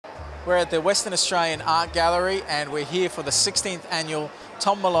We're at the Western Australian Art Gallery and we're here for the 16th annual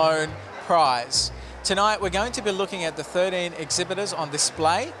Tom Malone Prize. Tonight we're going to be looking at the 13 exhibitors on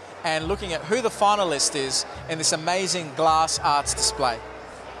display and looking at who the finalist is in this amazing glass arts display.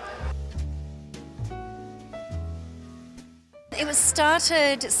 It was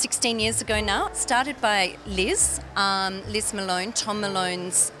started 16 years ago now. It started by Liz Malone, Tom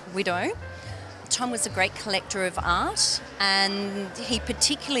Malone's widow. Tom was a great collector of art and he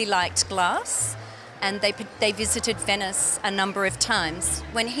particularly liked glass, and they visited Venice a number of times.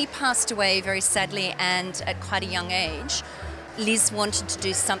 When he passed away very sadly and at quite a young age, Liz wanted to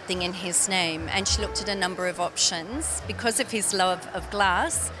do something in his name and she looked at a number of options. Because of his love of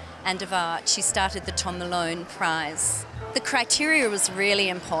glass and of art, she started the Tom Malone Prize. The criteria was really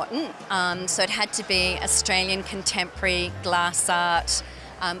important, so it had to be Australian contemporary glass art,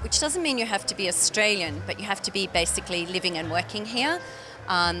 which doesn't mean you have to be Australian, but you have to be basically living and working here.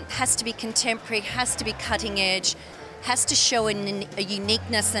 Has to be contemporary, has to be cutting edge, has to show a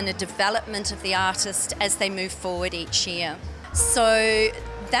uniqueness and a development of the artist as they move forward each year. So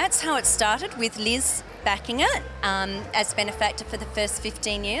that's how it started, with Liz backing it as benefactor for the first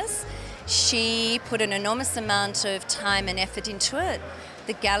 15 years. She put an enormous amount of time and effort into it.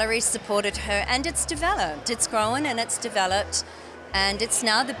 The gallery supported her and it's developed. It's grown and it's developed. And it's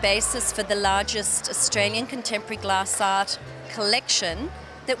now the basis for the largest Australian contemporary glass art collection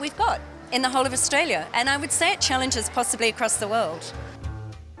that we've got in the whole of Australia. And I would say it challenges possibly across the world.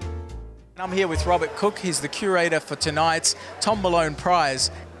 I'm here with Robert Cook. He's the curator for tonight's Tom Malone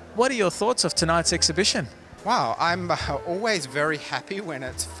Prize. What are your thoughts of tonight's exhibition? Wow, I'm always very happy when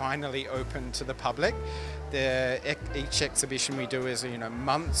it's finally open to the public. Each exhibition we do is,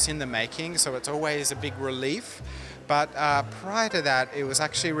 months in the making, so it's always a big relief. But prior to that, it was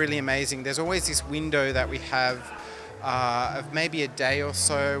actually really amazing. There's always this window that we have of maybe a day or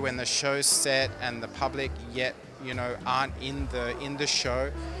so when the show's set and the public yet, aren't in the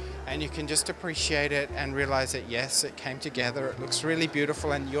show. And you can just appreciate it and realize that, yes, it came together, it looks really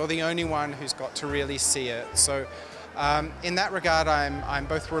beautiful, and you're the only one who's got to really see it. So in that regard, I'm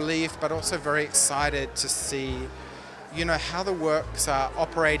both relieved but also very excited to see how the works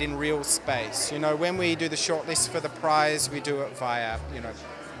operate in real space. When we do the shortlist for the prize, we do it via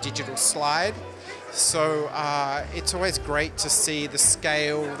digital slide. So it's always great to see the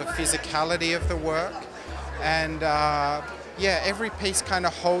scale, the physicality of the work, and yeah, every piece kind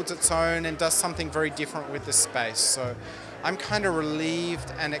of holds its own and does something very different with the space. So I'm kind of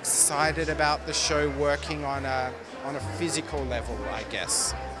relieved and excited about the show working on a physical level, I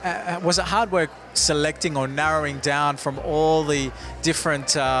guess. Was it hard work selecting or narrowing down from all the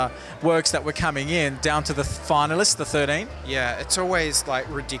different works that were coming in down to the finalists, the 13? Yeah, it's always like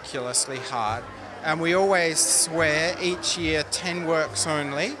ridiculously hard. And we always swear each year 10 works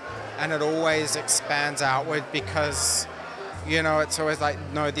only, and it always expands outward because it's always like,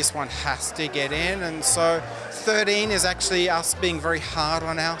 no, this one has to get in. And so 13 is actually us being very hard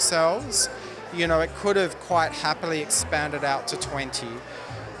on ourselves. It could have quite happily expanded out to 20.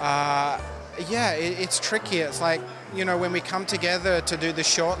 Yeah, it's tricky. It's like, when we come together to do the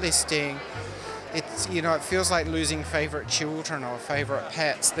shortlisting, it's, it feels like losing favorite children or favorite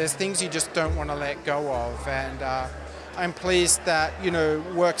pets. There's things you just don't want to let go of. And I'm pleased that,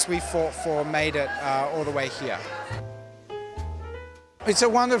 works we fought for made it all the way here. It's a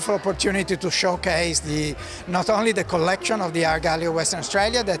wonderful opportunity to showcase not only the collection of the Art Gallery of Western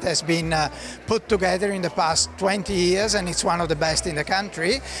Australia that has been put together in the past 20 years, and it's one of the best in the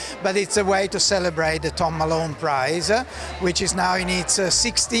country, but it's a way to celebrate the Tom Malone Prize, which is now in its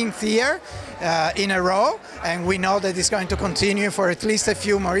 16th year in a row, and we know that it's going to continue for at least a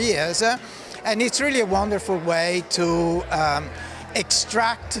few more years. And it's really a wonderful way to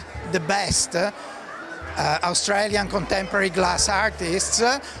extract the best Australian contemporary glass artists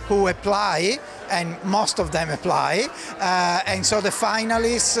who apply, and most of them apply, and so the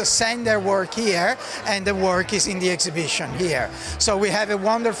finalists send their work here and the work is in the exhibition here. So we have a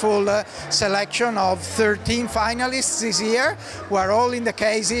wonderful selection of 13 finalists this year who are all in the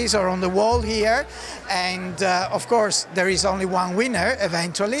cases or on the wall here, and of course there is only one winner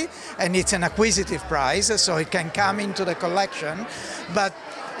eventually, and it's an acquisitive prize, so it can come into the collection, but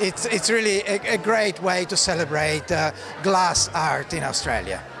it's really a great way to celebrate glass art in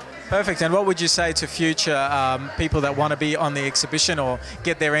Australia. Perfect. And what would you say to future people that want to be on the exhibition or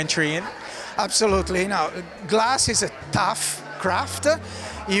get their entry in? Absolutely. Glass is a tough craft.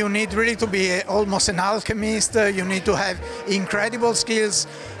 You need really to be almost an alchemist. You need to have incredible skills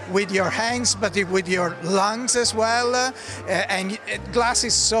with your hands, but with your lungs as well. And glass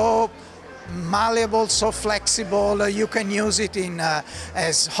is so malleable, so flexible. You can use it in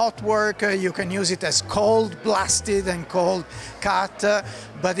as hot work, you can use it as cold blasted and cold cut,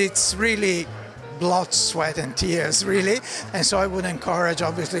 but it's really blood, sweat and tears, really. And so I would encourage,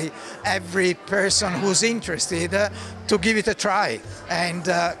 obviously, every person who's interested to give it a try. And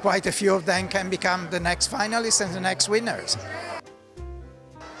quite a few of them can become the next finalists and the next winners.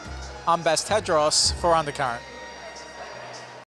 I'm Bass Tadros for Undercurrent.